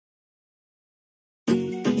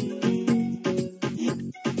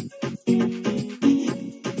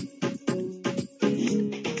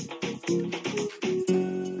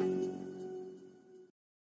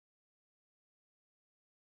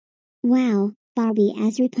Wow, Barbie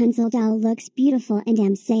as Rapunzel doll looks beautiful and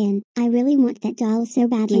I'm saying, I really want that doll so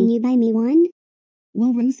badly. Can you buy me one?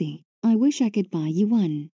 Well, Rosie, I wish I could buy you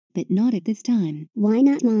one, but not at this time. Why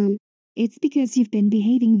not, Mom? It's because you've been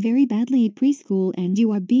behaving very badly at preschool and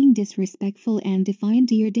you are being disrespectful and defiant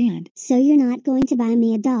to your dad. So you're not going to buy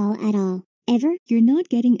me a doll at all, ever? You're not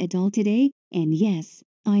getting a doll today, and yes,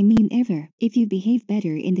 I mean ever. If you behave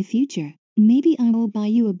better in the future, maybe I will buy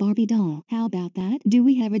you a Barbie doll. How about that? Do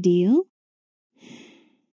we have a deal?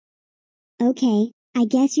 Okay, I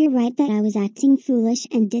guess you're right that I was acting foolish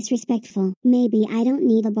and disrespectful. Maybe I don't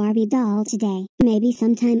need a Barbie doll today. Maybe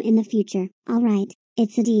sometime in the future. Alright,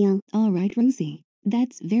 it's a deal. Alright, Rosie.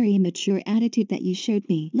 That's very immature attitude that you showed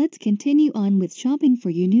me. Let's continue on with shopping for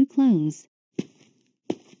your new clothes.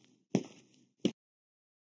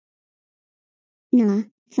 Nah,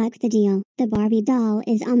 fuck the deal. The Barbie doll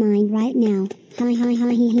is all mine right now. Hi hi hi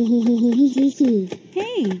hee hee hee hee hee hee hee.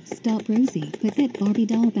 Hey, stop, Rosie. Put that Barbie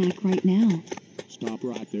doll back right now. Stop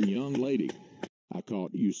right there, young lady. I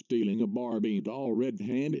caught you stealing a Barbie doll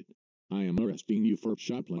red-handed. I am arresting you for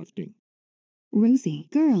shoplifting. Rosie,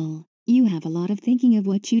 girl, you have a lot of thinking of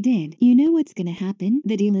what you did. You know what's gonna happen.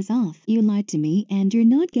 The deal is off. You lied to me and you're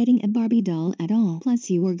not getting a Barbie doll at all. Plus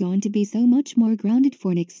you are going to be so much more grounded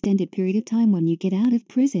for an extended period of time when you get out of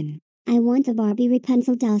prison. I want a Barbie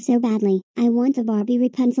Rapunzel doll so badly. I want a Barbie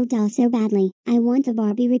Rapunzel doll so badly. I want a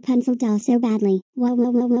Barbie Rapunzel doll so badly.